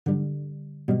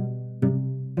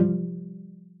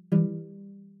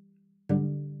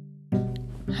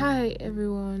Hi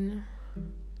everyone,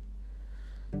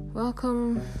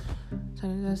 welcome to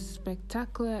another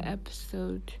spectacular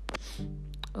episode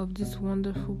of this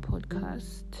wonderful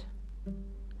podcast.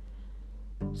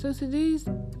 So today's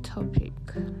topic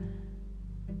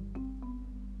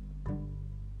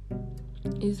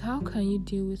is how can you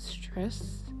deal with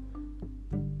stress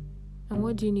and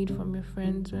what do you need from your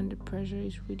friends when the pressure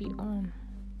is really on?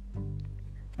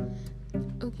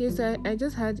 Okay, so I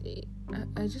just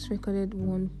recorded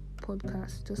one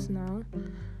podcast just now.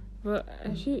 But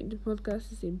actually, the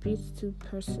podcast is a bit too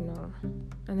personal,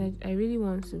 and I really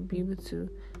want to be able to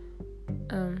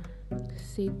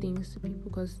say things to people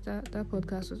because that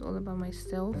podcast was all about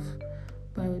myself.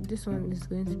 But this one is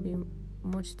going to be a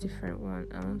much different one.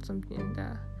 I want something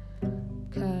that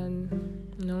can,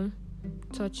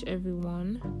 touch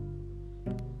everyone.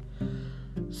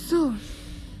 So,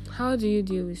 how do you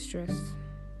deal with stress?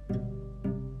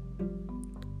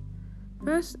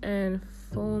 First and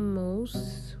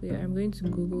foremost, I'm going to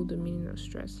Google the meaning of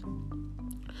stress.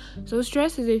 So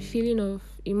stress is a feeling of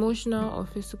emotional or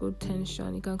physical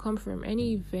tension. It can come from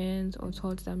any event or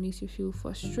thought that makes you feel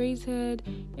frustrated,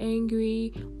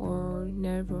 angry, or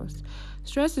nervous.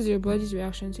 Stress is your body's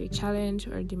reaction to a challenge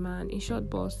or demand. In short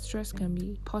bursts, stress can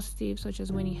be positive, such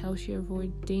as when it helps you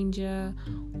avoid danger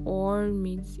or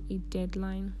meets a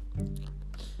deadline.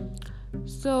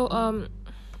 So a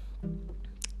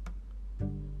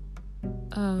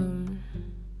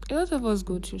lot of us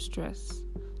go through stress.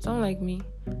 Someone like me,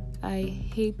 I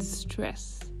hate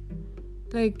stress.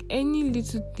 Like any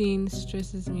little thing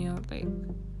stresses me out.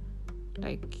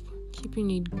 Like keeping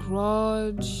a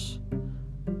grudge,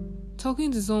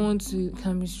 talking to someone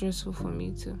can be stressful for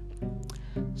me too.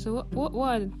 So what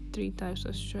are the three types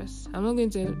of stress? I'm not going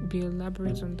to be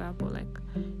elaborate on that, but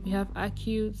we have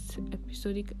acute,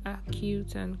 episodic,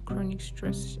 acute, and chronic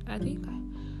stress. I think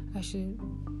I should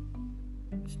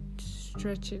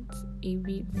stretch it a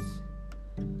bit.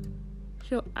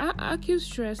 So acute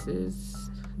stress is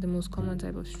the most common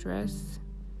type of stress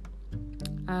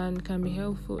and can be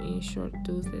helpful in short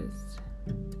doses.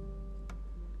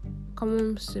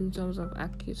 Common symptoms of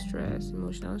acute stress: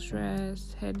 emotional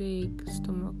stress, headache,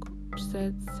 stomach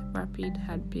upsets, rapid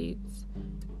heartbeats.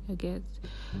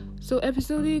 So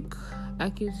episodic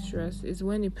acute stress is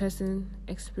when a person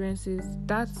experiences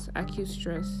that acute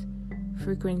stress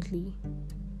frequently.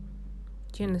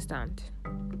 Do you understand?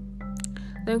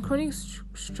 Then chronic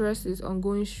stress is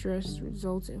ongoing stress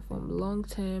resulting from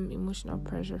long-term emotional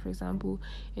pressure. For example,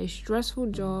 a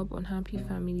stressful job, unhappy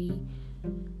family.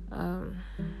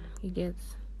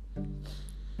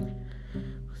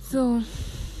 So,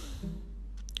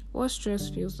 what stress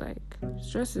feels like?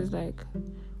 Stress is like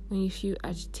when you feel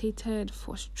agitated,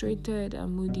 frustrated,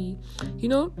 and moody.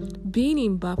 Being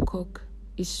in Babcock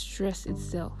is stress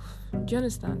itself. Do you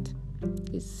understand?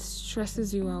 It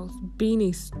stresses you out. Being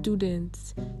a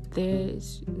student,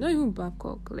 there's not even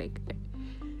Babcock, like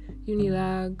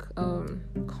Unilag,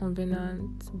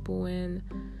 Covenant, Bowen.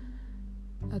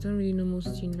 I don't really know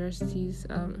most universities.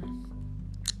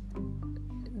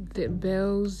 The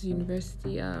Bells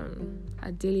University,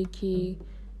 Adeleke,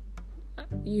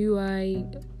 UI,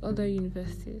 other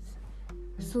universities.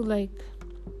 So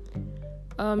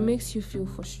makes you feel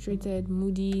frustrated,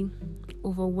 moody,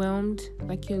 overwhelmed,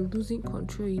 like you're losing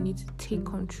control. You need to take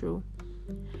control.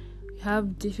 You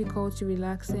have difficulty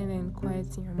relaxing and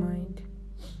quieting your mind.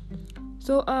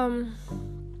 So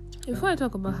before I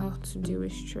talk about how to deal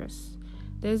with stress,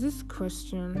 there's this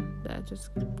question that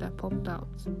popped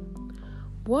out.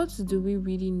 What do we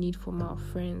really need from our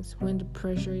friends when the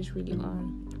pressure is really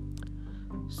on?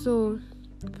 So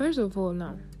first of all,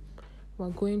 now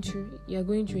you're going through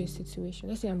a situation.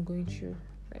 Let's say I'm going through,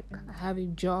 I have a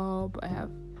job, I have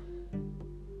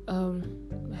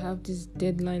this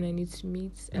deadline I need to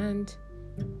meet, and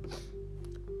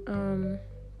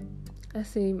let's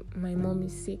say my mom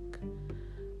is sick,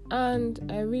 and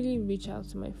I really reach out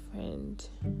to my friend,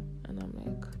 and I'm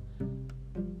like,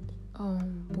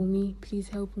 Bumi, please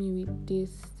help me with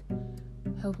this.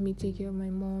 Help me take care of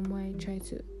my mom while I try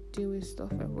to deal with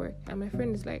stuff at work. And my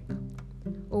friend is like,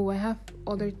 oh, I have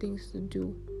other things to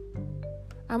do.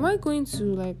 Am I going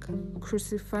to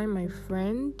crucify my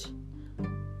friend,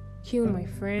 kill my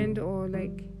friend, or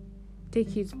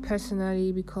take it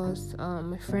personally because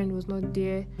my friend was not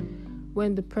there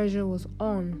when the pressure was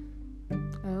on?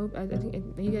 I think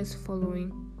you guys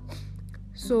following.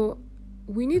 So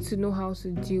we need to know how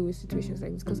to deal with situations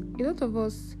like this, because a lot of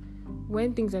us,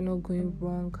 when things are not going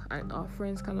wrong and our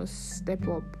friends cannot step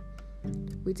up,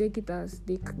 we take it as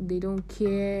they don't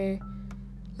care.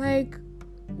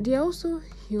 They're also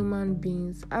human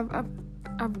beings. I've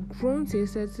I've grown to a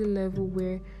certain level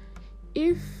where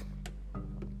if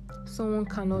someone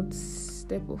cannot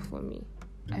step up for me,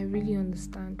 I really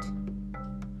understand.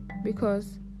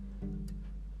 Because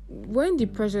when the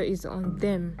pressure is on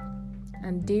them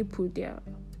and they put their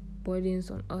burdens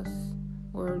on us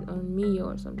or on me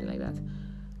or something like that,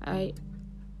 I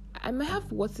might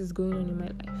have what is going on in my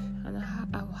life, and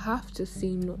I'll have to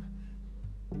say no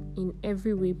in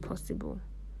every way possible.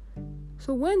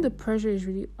 So when the pressure is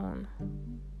really on,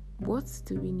 what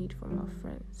do we need from our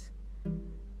friends?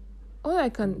 All I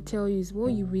can tell you is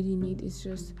what you really need is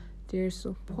just their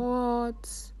support.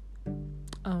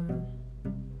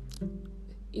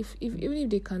 If even if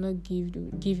they cannot give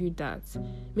you that,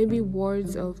 maybe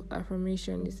words of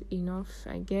affirmation is enough,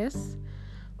 I guess.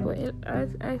 But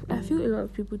I feel a lot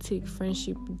of people take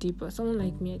friendship deeper. Someone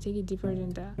like me, I take it deeper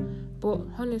than that. But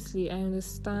honestly, I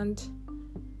understand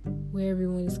where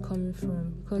everyone is coming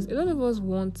from, because a lot of us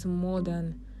want more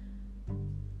than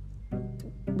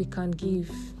we can give.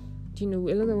 A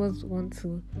lot of us want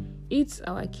to eat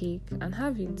our cake and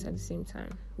have it at the same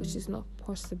time, which is not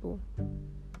possible.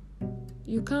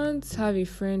 You can't have a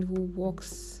friend who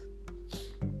works.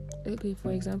 Okay,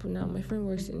 for example, now my friend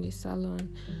works in a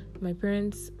salon. My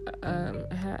parents,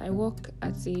 I work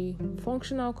at a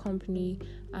functional company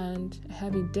and I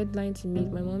have a deadline to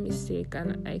meet. My mom is sick,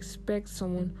 and I expect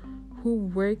someone who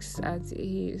works at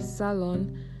a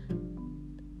salon.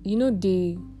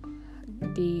 They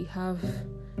have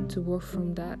to work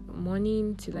from that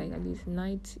morning to like at least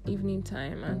night, evening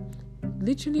time, and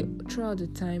literally throughout the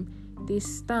time they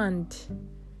stand.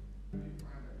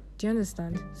 Do you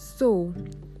understand? So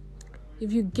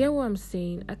if you get what I'm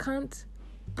saying, I can't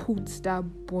put that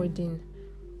burden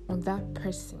on that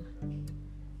person.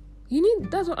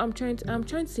 That's what I'm trying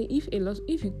to say.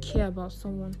 If you care about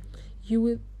someone, you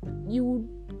would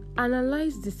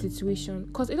analyze the situation,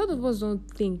 because a lot of us don't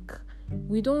think.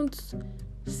 We don't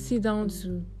sit down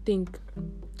to think.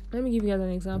 Let me give you guys an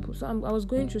example. So I was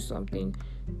going through something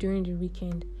during the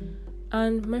weekend,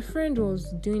 and my friend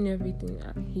was doing everything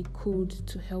that he could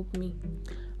to help me,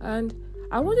 and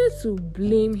I wanted to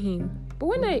blame him. But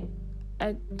when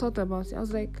I thought about it, I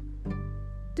was like,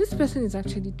 this person is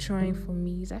actually trying for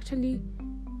me. He's actually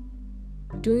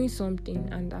doing something,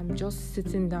 and I'm just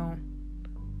sitting down.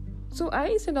 So I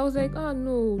was like, oh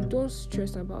no, don't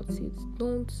stress about it.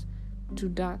 Don't do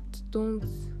that. Don't,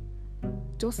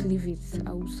 just leave it.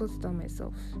 I will sort it out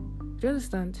myself. Do you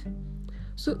understand?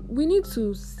 So we need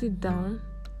to sit down,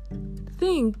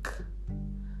 think,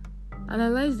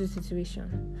 analyze the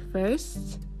situation.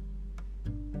 First,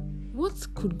 what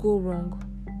could go wrong?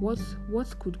 What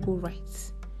could go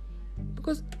right?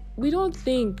 Because we don't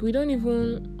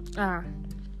even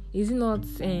is it not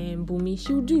Bumi?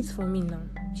 She will do it for me now.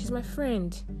 She's my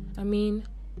friend. I mean,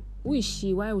 who is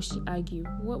she? Why would she argue?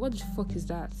 What the fuck is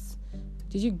that?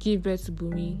 Did you give birth to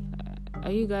Bumi?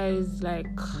 Are you guys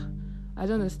like, I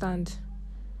don't understand.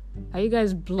 Are you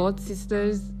guys blood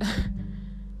sisters?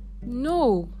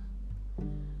 No.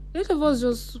 A lot of us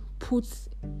just put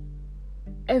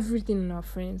everything on our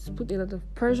friends, put a lot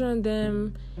of pressure on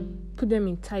them, put them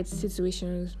in tight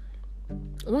situations.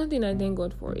 One thing I thank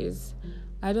God for is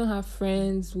I don't have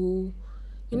friends who,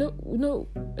 a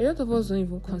lot of us don't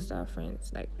even consider our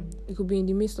friends. Like, it could be in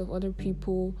the midst of other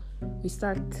people. We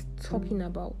start talking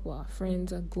about what our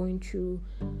friends are going through.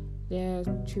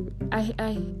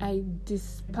 I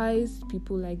despise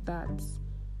people like that.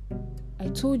 I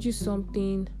told you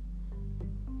something.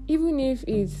 Even if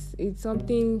it's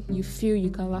something you feel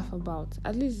you can laugh about,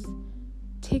 at least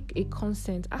take a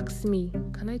consent. Ask me,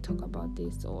 can I talk about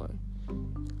this? Or,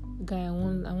 guy, I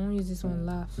won't use this one,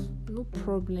 laugh. No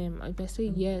problem. If I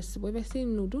say yes, but if I say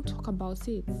no, don't talk about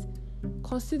it.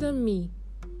 Consider me.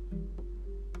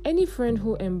 Any friend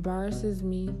who embarrasses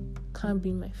me can't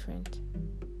be my friend.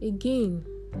 Again,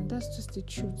 that's just the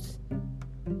truth.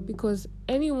 Because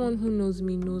anyone who knows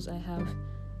me knows I have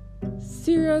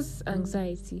serious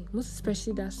anxiety, most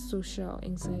especially that social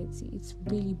anxiety. It's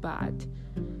really bad.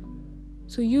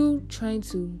 So you trying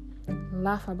to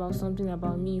laugh about something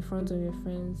about me in front of your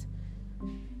friends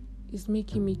is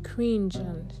making me cringe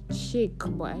and shake,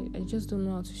 but I just don't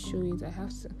know how to show it. I have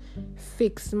to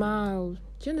fake smile.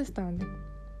 Do you understand?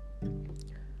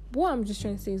 What I'm just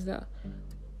trying to say is that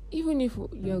even if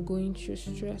you're going through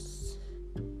stress,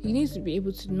 you need to be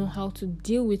able to know how to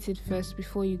deal with it first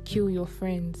before you kill your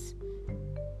friends.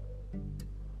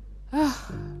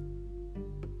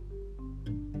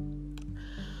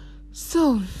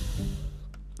 So,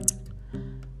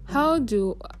 how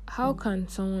can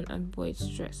someone avoid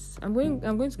stress? I'm going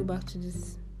to go back to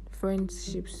this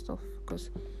friendship stuff because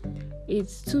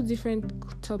it's two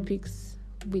different topics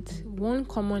with one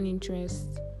common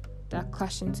interest that are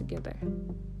clashing together.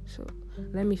 So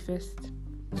let me first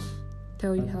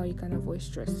tell you how you can avoid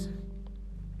stress.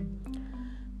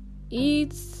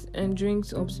 Eat and drink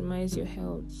to optimize your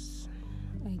health,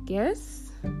 I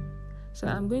guess. So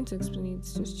I'm going to explain it,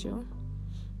 just chill.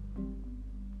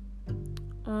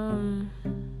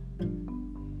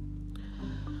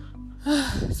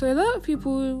 So a lot of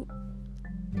people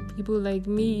like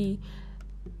me,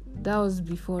 that was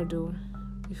before though.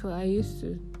 Before I used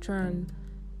to try and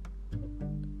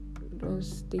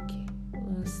just take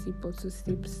 1 sip or 2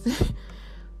 sips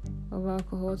of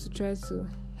alcohol to try to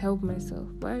help myself.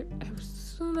 But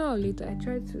sooner or later, I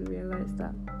tried to realize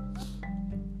that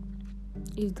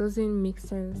it doesn't make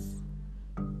sense.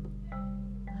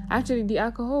 Actually, the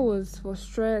alcohol was for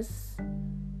stress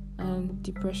and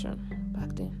depression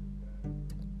back then.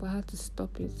 But I had to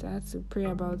stop it. I had to pray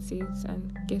about it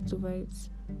and get over it.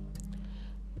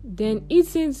 Then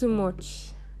eating too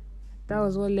much. That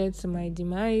was what led to my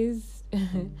demise.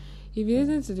 If you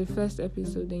listen to the first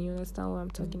episode, then you understand what I'm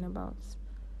talking about.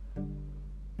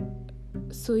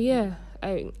 So yeah,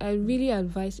 I really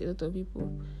advise a lot of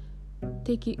people,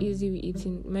 take it easy with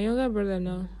eating. My younger brother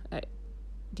now,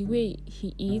 the way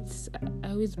he eats, I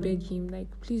always beg him, like,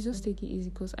 please just take it easy,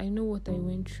 because I know what I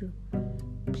went through.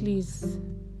 Please,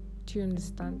 do you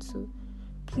understand? So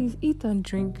please eat and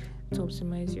drink to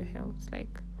optimize your health.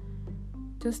 Like,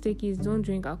 just take it, don't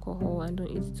drink alcohol and don't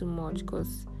eat too much,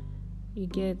 because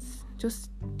just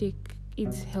take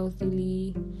it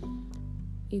healthily,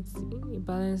 eat a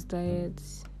balanced diet,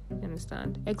 you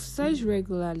understand? Exercise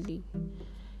regularly.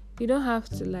 You don't have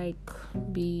to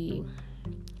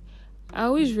I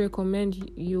always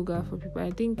recommend yoga for people.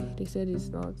 I think they said it's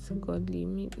not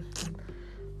godly.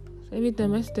 Every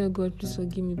time I tell God, please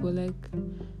forgive me, but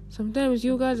sometimes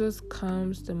yoga just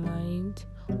calms the mind,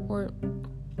 or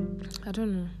I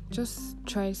don't know, just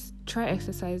try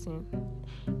exercising.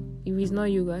 If it's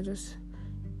not yoga, just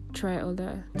try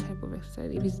other type of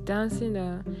exercise. If it's dancing,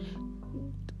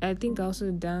 I think I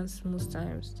also dance most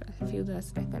times. I feel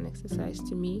that's like an exercise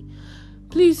to me.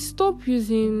 Please stop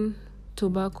using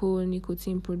tobacco,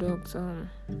 nicotine products, all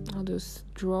those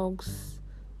drugs.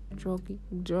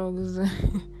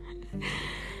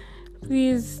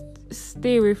 Please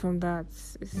stay away from that.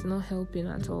 It's not helping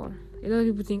at all. A lot of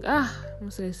people think,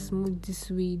 once I smoke this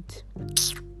weed,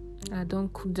 I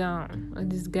don't cool down. All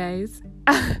these guys.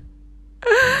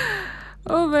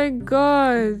 Oh my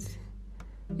God.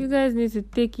 You guys need to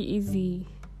take it easy.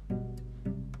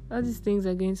 All these things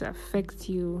are going to affect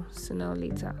you sooner or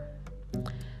later.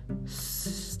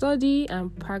 Study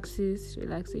and practice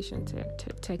relaxation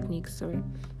techniques.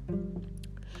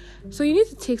 So you need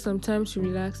to take some time to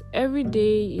relax. Every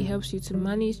day it helps you to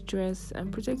manage stress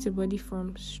and protect your body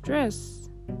from stress.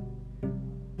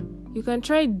 You can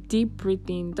try deep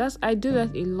breathing. I do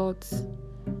that a lot,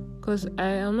 because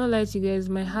I'm not lying to you guys,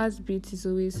 my heartbeat is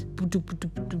always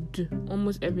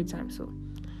almost every time. So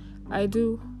I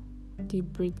do deep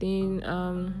breathing.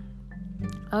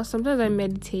 Sometimes I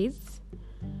meditate.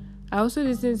 I also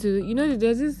listen to,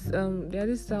 there are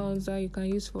these sounds that you can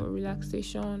use for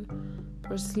relaxation,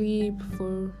 for sleep,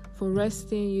 for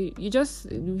resting. You just,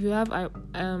 if you have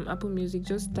Apple Music,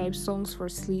 just type songs for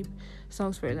sleep,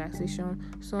 songs for relaxation,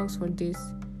 songs for this.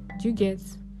 Do you get?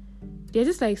 They're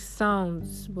just like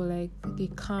sounds, but they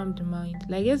calm the mind.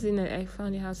 Yesterday I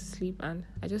found it how to sleep, and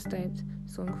I just typed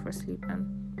song for sleep, and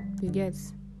you get.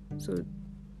 So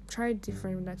try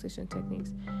different relaxation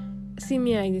techniques. See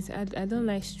me like this, I don't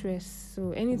like stress,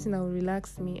 so anything that will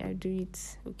relax me, I do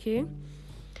it. Okay,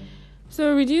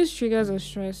 so reduce triggers of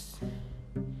stress.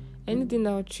 Anything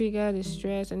that will trigger the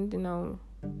stress, anything that will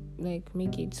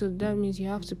make it. So that means you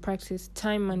have to practice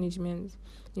time management.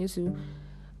 You have to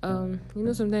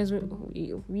sometimes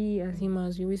we as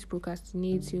humans, we always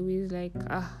procrastinate. We always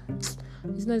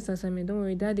it's not this assignment, don't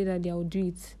worry, that day I will do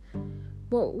it.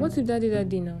 But what if that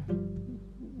day now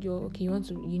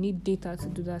you need data to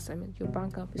do that assignment, your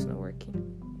bank app is not working?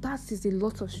 That is a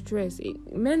lot of stress,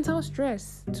 mental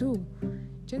stress too. Do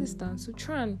you understand? So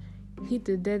try and hit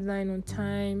the deadline on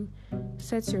time,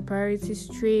 set your priorities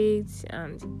straight,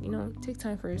 and take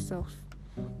time for yourself.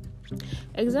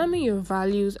 Examine your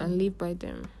values and live by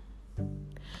them.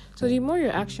 So the more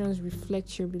your actions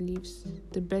reflect your beliefs,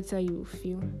 the better you will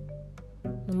feel,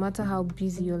 no matter how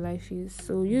busy your life is.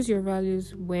 So use your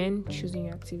values when choosing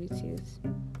your activities.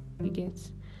 You get?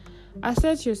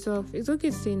 Assert yourself. It's okay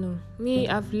to say no. Me,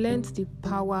 I've learned the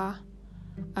power.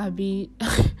 I've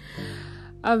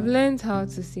learned how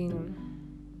to say no.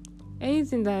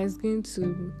 Anything that is going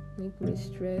to make me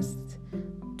stressed,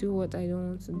 do what I don't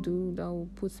want to do, that will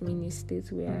put me in a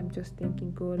state where I'm just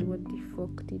thinking, God, what the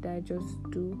fuck did I just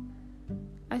do?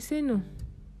 I say no.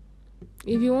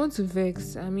 If you want to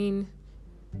vex, I mean,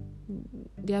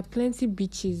 there are plenty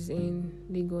beaches in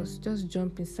Lagos. Just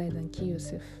jump inside and kill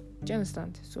yourself. Do you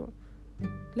understand? So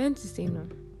learn to say no.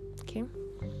 Okay?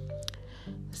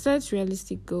 Set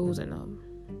realistic goals and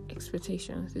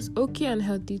expectations. It's okay and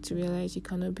healthy to realize you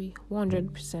cannot be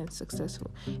 100% successful.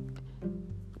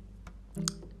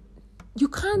 You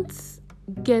can't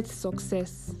get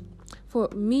success. For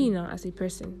me now, as a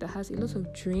person that has a lot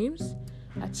of dreams,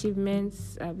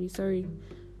 achievements,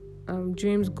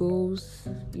 dreams, goals,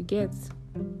 you get.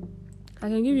 I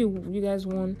can give you guys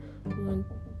one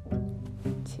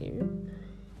tip.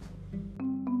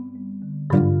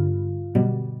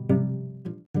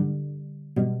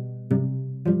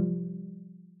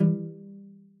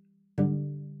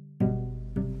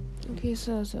 Okay,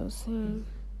 so as I was saying,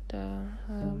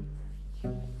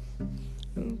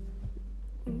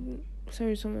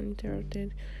 sorry, someone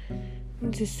interrupted. You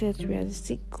need to set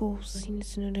realistic goals. You need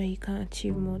to know that you can't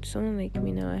achieve much. Someone like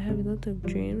me now, I have a lot of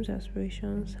dreams,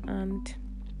 aspirations, and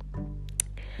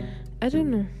I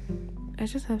don't know. I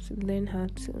just have to learn how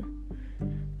to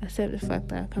accept the fact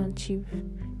that I can't achieve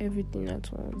everything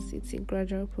at once. It's a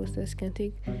gradual process. It can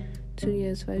take 2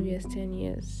 years, 5 years, 10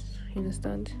 years. You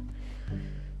understand?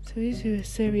 So these are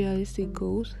set realistic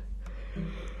goals.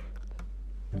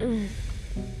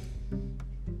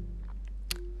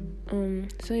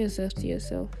 Tell yourself to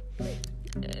yourself.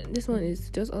 This one is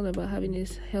just all about having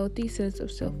this healthy sense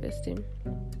of self-esteem.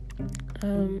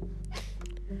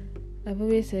 I've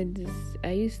always said this.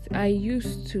 I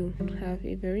used to have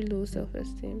a very low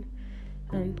self-esteem,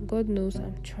 and God knows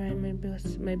I'm trying my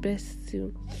best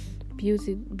to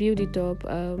build it up.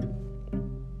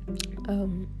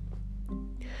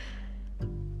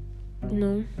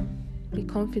 Be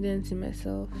confident in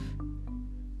myself.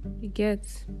 You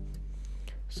get.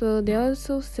 So there are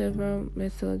also several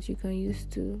methods you can use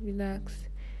to relax.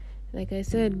 Like I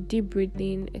said, deep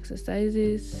breathing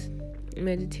exercises,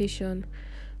 meditation,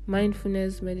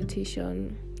 mindfulness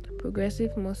meditation,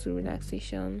 progressive muscle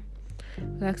relaxation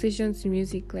to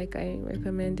music like I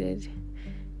recommended,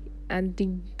 and the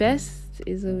best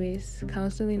is always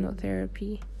counseling or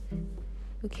therapy.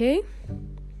 Okay?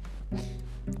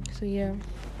 So yeah,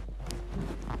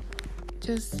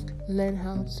 just learn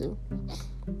how to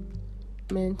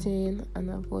maintain and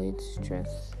avoid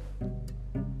stress.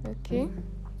 Okay?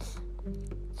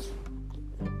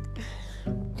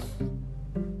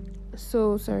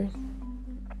 So sorry.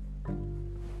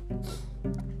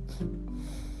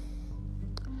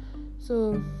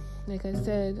 So like I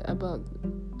said about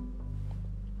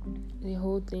the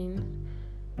whole thing,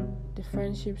 the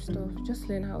friendship stuff, just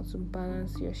learn how to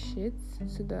balance your shit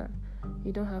so that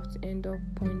you don't have to end up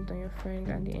pointing on your friend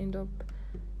and they end up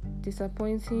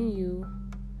disappointing you.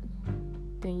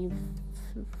 Then you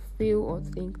feel or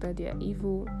think that they are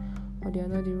evil or they are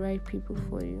not the right people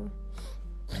for you.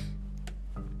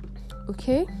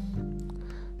 Okay?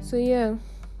 So yeah.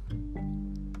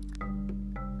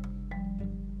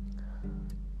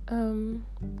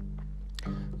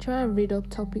 Try and read up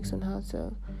topics on how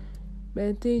to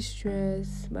manage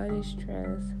stress.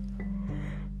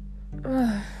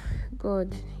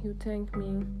 God, you thank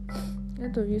me. A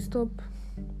lot of you stop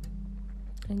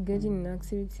engaging in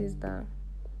activities that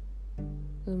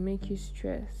will make you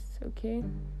stressed. Okay,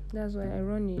 that's why I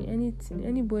run it.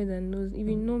 Any boy that knows, if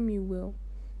you know me well,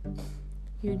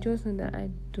 you just know that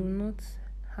I do not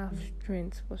have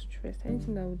strength for stress.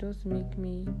 Anything that will just make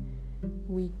me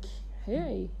weak,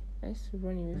 hey, I used to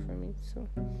run away from it. So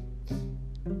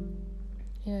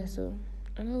yeah, so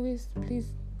and always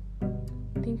please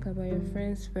think about your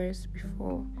friends first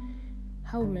before.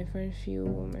 How will my friend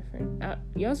feel?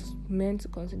 You're also meant to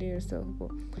consider yourself,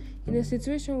 but in a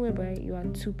situation whereby you are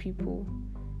two people,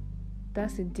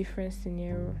 that's a different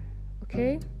scenario.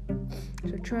 Okay,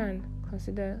 so try and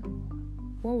consider,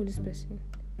 what will this person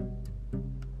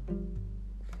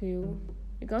feel?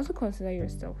 You can also consider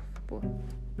yourself, but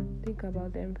think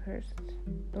about them first.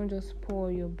 Don't just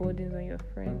pour your burdens on your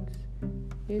friends.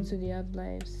 They too, they have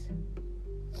lives.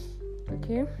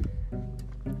 Okay?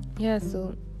 Yeah,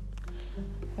 so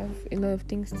I have a lot of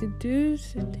things to do.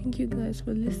 So thank you guys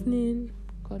for listening.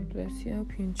 God bless you. I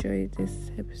hope you enjoyed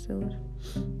this episode.